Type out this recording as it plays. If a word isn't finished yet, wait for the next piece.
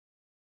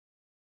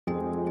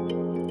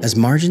As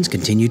margins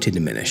continue to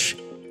diminish,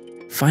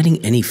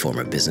 finding any form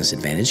of business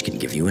advantage can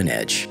give you an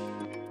edge.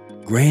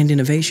 Grand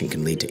innovation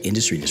can lead to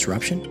industry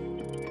disruption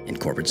and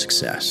corporate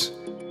success.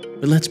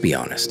 But let's be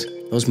honest,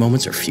 those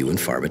moments are few and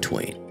far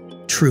between.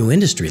 True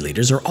industry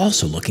leaders are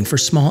also looking for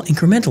small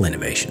incremental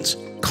innovations,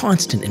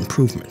 constant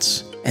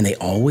improvements, and they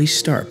always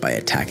start by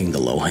attacking the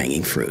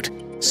low-hanging fruit,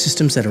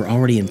 systems that are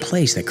already in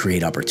place that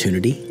create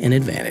opportunity and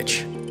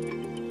advantage.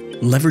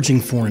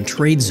 Leveraging foreign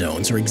trade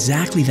zones are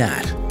exactly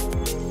that.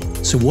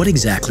 So what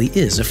exactly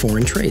is a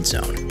foreign trade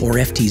zone, or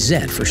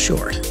FTZ for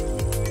short?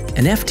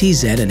 An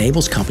FTZ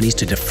enables companies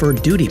to defer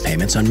duty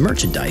payments on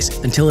merchandise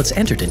until it's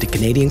entered into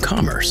Canadian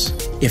commerce.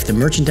 If the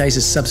merchandise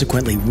is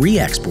subsequently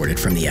re-exported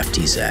from the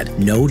FTZ,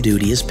 no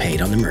duty is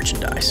paid on the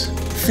merchandise.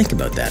 Think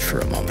about that for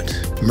a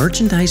moment.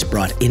 Merchandise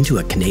brought into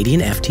a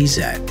Canadian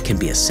FTZ can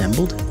be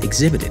assembled,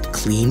 exhibited,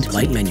 cleaned,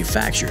 light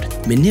manufactured,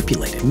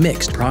 manipulated,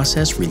 mixed,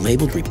 processed,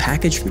 relabeled,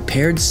 repackaged,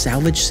 repaired,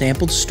 salvaged,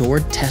 sampled,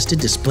 stored, tested,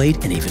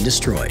 displayed, and even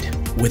destroyed,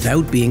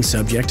 without being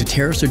subject to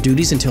tariffs or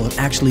duties until it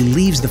actually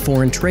leaves the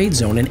foreign trade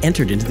zone and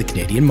entered into the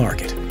Canadian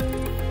market.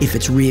 If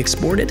it's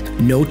re-exported,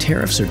 no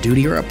tariffs or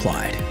duty are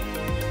applied.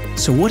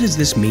 So what does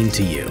this mean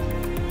to you?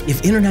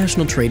 If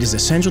international trade is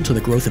essential to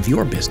the growth of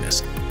your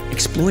business,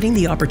 exploiting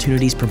the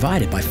opportunities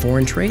provided by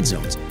foreign trade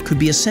zones could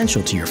be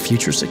essential to your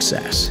future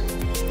success.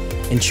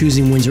 And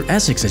choosing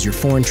Windsor-Essex as your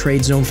foreign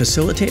trade zone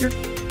facilitator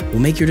will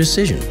make your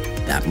decision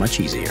that much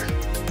easier.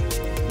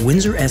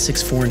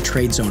 Windsor-Essex Foreign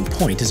Trade Zone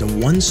Point is a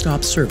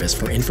one-stop service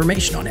for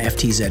information on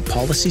FTZ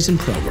policies and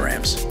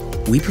programs.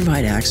 We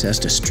provide access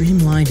to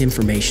streamlined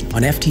information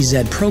on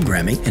FTZ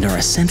programming and are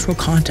a central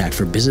contact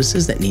for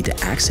businesses that need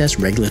to access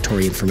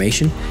regulatory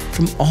information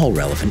from all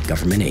relevant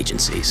government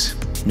agencies.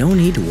 No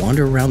need to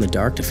wander around the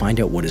dark to find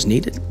out what is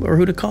needed or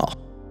who to call.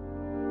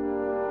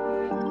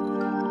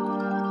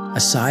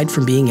 Aside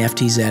from being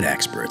FTZ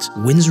experts,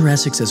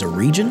 Windsor-Essex as a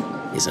region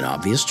is an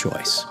obvious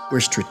choice.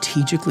 We're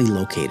strategically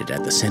located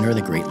at the center of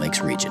the Great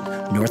Lakes region,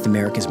 North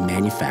America's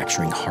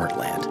manufacturing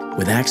heartland,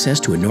 with access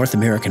to a North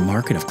American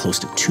market of close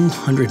to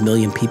 200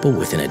 million people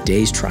within a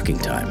day's trucking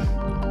time.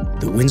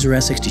 The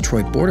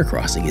Windsor-Essex-Detroit border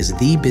crossing is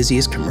the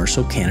busiest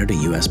commercial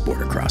Canada-US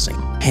border crossing,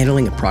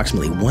 handling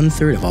approximately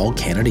 1/3 of all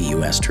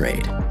Canada-US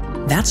trade.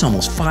 That's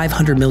almost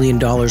 $500 million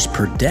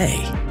per day.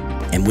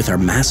 And with our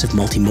massive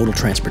multimodal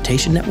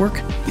transportation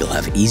network, you'll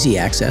have easy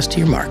access to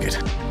your market.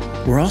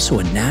 We're also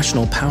a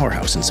national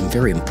powerhouse in some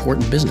very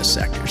important business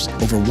sectors.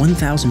 Over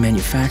 1,000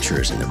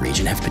 manufacturers in the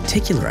region have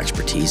particular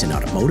expertise in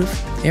automotive,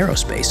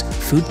 aerospace,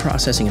 food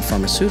processing and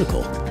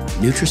pharmaceutical,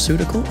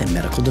 nutraceutical, and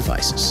medical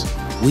devices.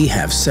 We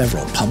have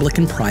several public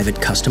and private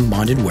custom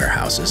bonded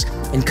warehouses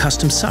and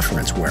custom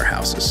sufferance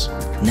warehouses.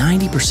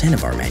 90%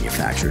 of our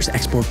manufacturers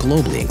export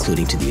globally,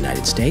 including to the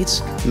United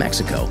States,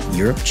 Mexico,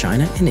 Europe,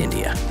 China, and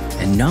India.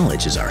 And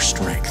knowledge is our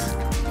strength.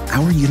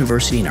 Our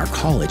university and our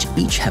college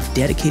each have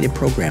dedicated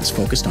programs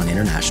focused on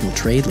international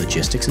trade,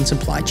 logistics, and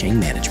supply chain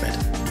management.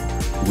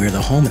 We're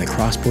the home of the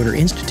Cross-Border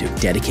Institute,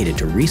 dedicated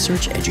to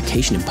research,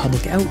 education, and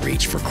public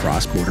outreach for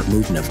cross-border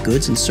movement of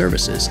goods and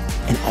services,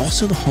 and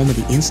also the home of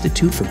the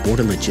Institute for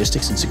Border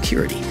Logistics and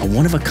Security, a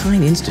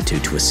one-of-a-kind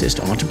institute to assist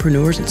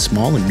entrepreneurs and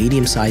small and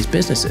medium-sized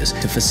businesses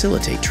to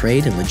facilitate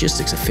trade and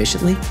logistics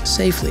efficiently,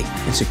 safely,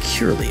 and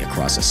securely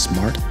across a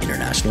smart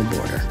international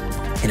border.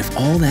 And if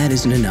all that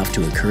isn't enough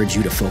to encourage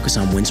you to focus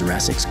on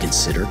Windsor-Essex,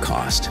 consider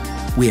cost.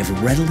 We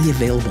have readily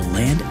available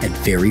land at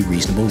very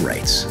reasonable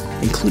rates,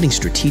 including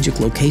strategic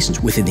locations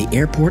within the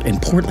airport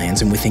and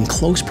portlands and within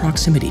close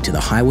proximity to the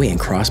highway and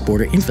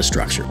cross-border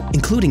infrastructure,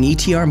 including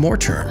ETR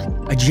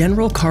Moreturn, a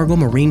general cargo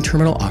marine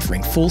terminal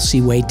offering full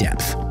seaway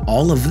depth.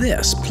 All of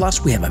this,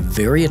 plus we have a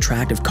very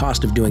attractive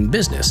cost of doing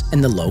business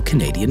and the low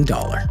Canadian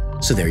dollar.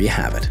 So there you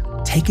have it.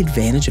 Take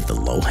advantage of the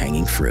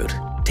low-hanging fruit.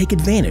 Take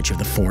advantage of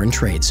the foreign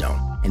trade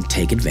zone. And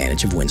take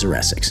advantage of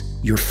Windsor-Essex,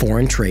 your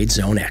foreign trade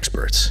zone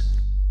experts.